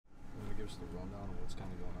us the rundown of what's kind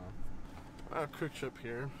of going on? A quick trip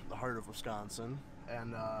here, the heart of Wisconsin,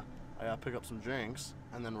 and I gotta pick up some drinks,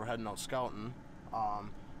 and then we're heading out scouting.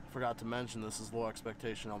 Forgot to mention this is low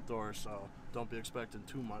expectation outdoors, so don't be expecting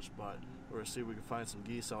too much, but we're gonna see if we can find some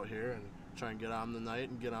geese out here and try and get on them tonight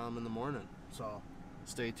and get on them in the morning. So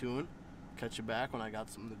stay tuned. Catch you back when I got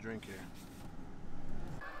something to drink here.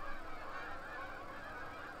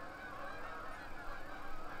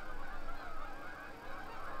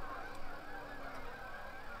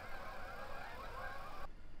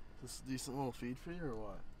 Is this a decent little feed for you or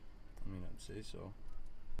what? I mean, I'd say so.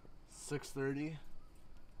 6:30.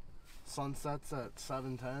 Sunsets at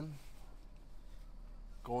 7:10.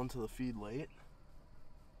 Going to the feed late.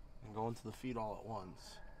 And going to the feed all at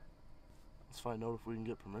once. Let's find out if we can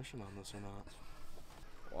get permission on this or not.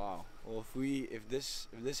 Wow. Well, if this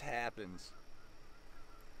happens,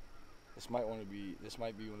 this might be one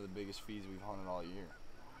of the biggest feeds we've hunted all year.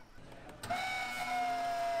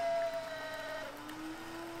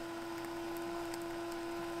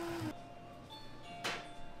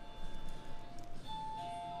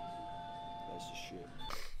 That's the shit.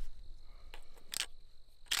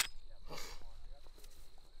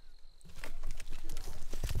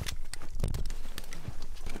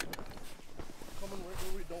 Coming right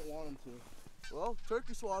where we don't want them to. Well,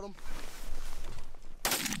 turkey swat them.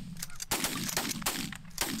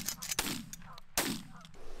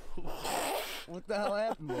 What the hell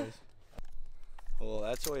happened, boys? Well,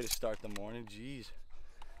 that's a way to start the morning. Jeez.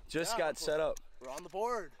 Just got set up. We're on the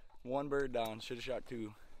board. One bird down. Should have shot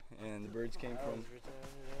two. And the birds came from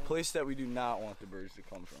a place that we do not want the birds to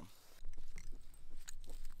come from.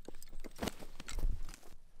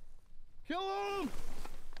 Kill him!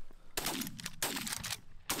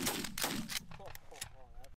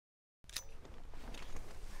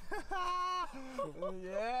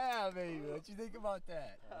 Yeah, baby. What you think about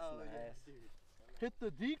that? That's nice. Yeah, hit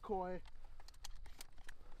the decoy.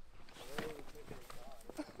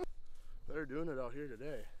 They're doing it out here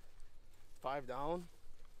today. 5 down,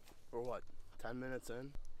 or what, 10 minutes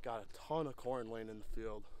in. Got a ton of corn laying in the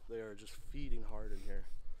field. They are just feeding hard in here.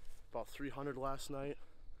 About 300 last night.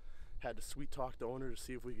 Had to sweet talk the owner to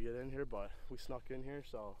see if we could get in here, but we snuck in here,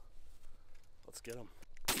 so let's get them.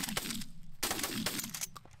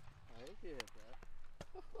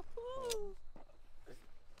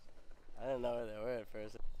 I didn't know where they were at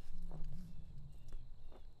first.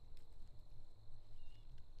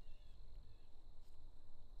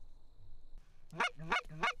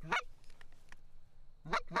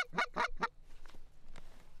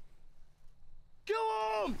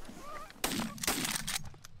 Kill him!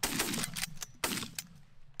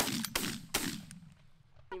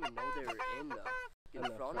 I didn't even know they were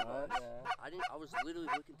in front of us. Yeah. I was literally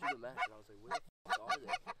looking through the mesh and I was like, where the f are they?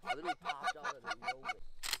 I literally popped out of nowhere.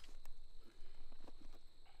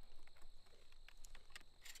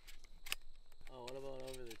 Oh, what about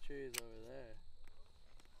over the trees over there?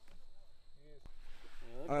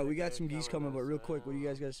 All right, we got some geese coming, but real quick, what do you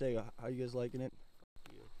guys got to say? How you guys liking it?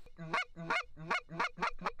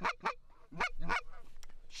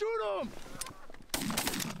 Shoot him!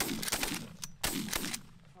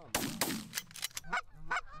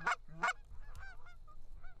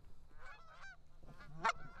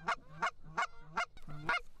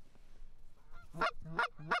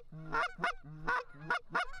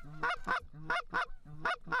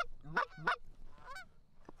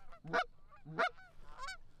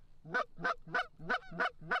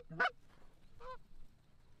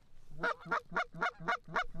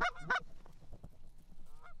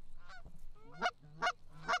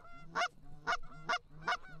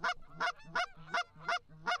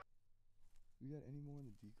 We got any more in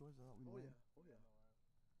the decoys? I thought we might. Oh yeah.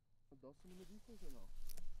 Are Dustin in the decoys or no?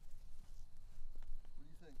 What do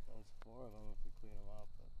you think? There's 4 of them if we clean them up,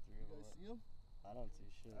 but 3 of them. You guys see them? I don't see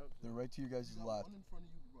shit. They're right to you guys' left. One in front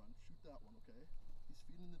of you, run. Shoot that one, okay? He's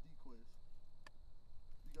feeding the decoys.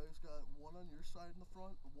 You guys got one on your side in the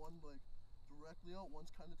front, one like directly out,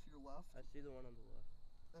 one's kind of to your left. I see the one on the left.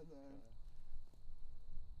 And then...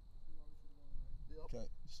 Yep. Okay,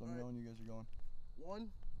 just let me know when you guys are going. 1,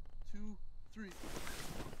 2, 3.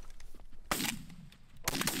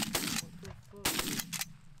 What the fuck?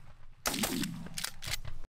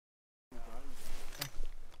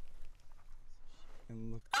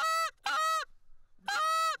 And look.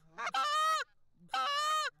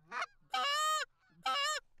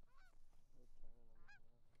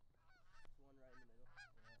 One right in the middle.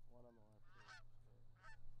 Yeah, one on the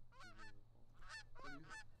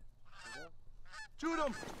left. Shoot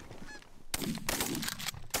him!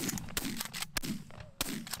 I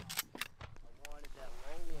wanted that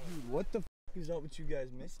long one. Dude, what the f is up with you guys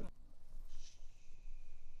missing?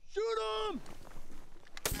 Shoot him!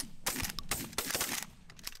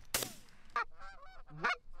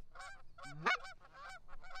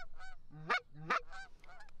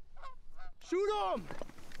 Shoot him!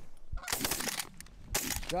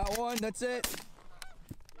 Got one, that's it.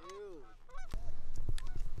 Dude.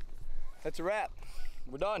 That's a wrap.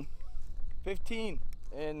 We're done. 15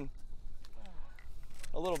 in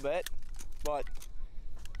a little bit, but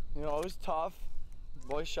you know, it was tough.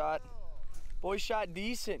 Boys shot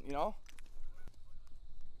decent, you know.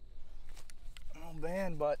 Oh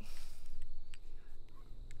man, but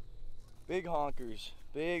big honkers,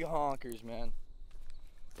 man.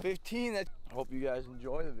 15, that. I hope you guys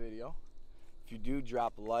enjoy the video. If you do,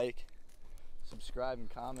 drop a like, subscribe, and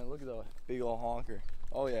comment. Look at the big old honker.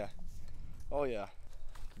 Oh yeah, oh yeah.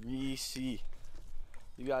 Greasy.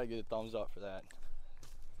 You gotta get a thumbs up for that.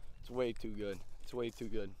 It's way too good. It's way too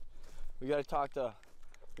good. We gotta talk to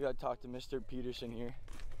Mr. Peterson here.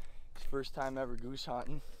 His first time ever goose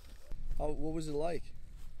hunting. What was it like?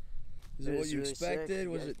 Is it what you really expected? Sick.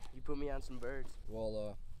 Was it? You put me on some birds.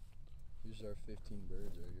 Well, here's our 15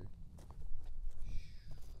 birds right here.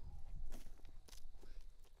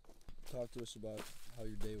 Talk to us about how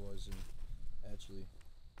your day was, and actually,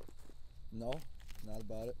 no, not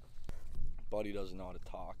about it. Buddy doesn't know how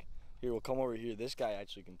to talk. Here, we'll come over here. This guy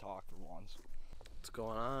actually can talk for once. What's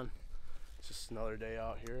going on? It's just another day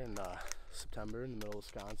out here in September in the middle of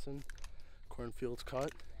Wisconsin. Cornfields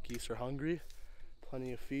cut, geese are hungry,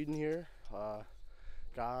 plenty of feed in here.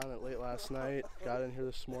 Got on it late last night, got in here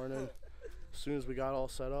this morning. As soon as we got all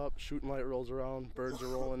set up, shooting light rolls around, birds are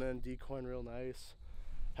rolling in, decoying real nice.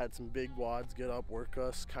 Had some big wads get up, work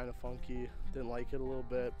us, kind of funky. Didn't like it a little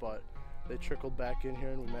bit, but they trickled back in here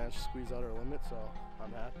and we managed to squeeze out our limit, so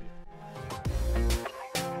I'm happy.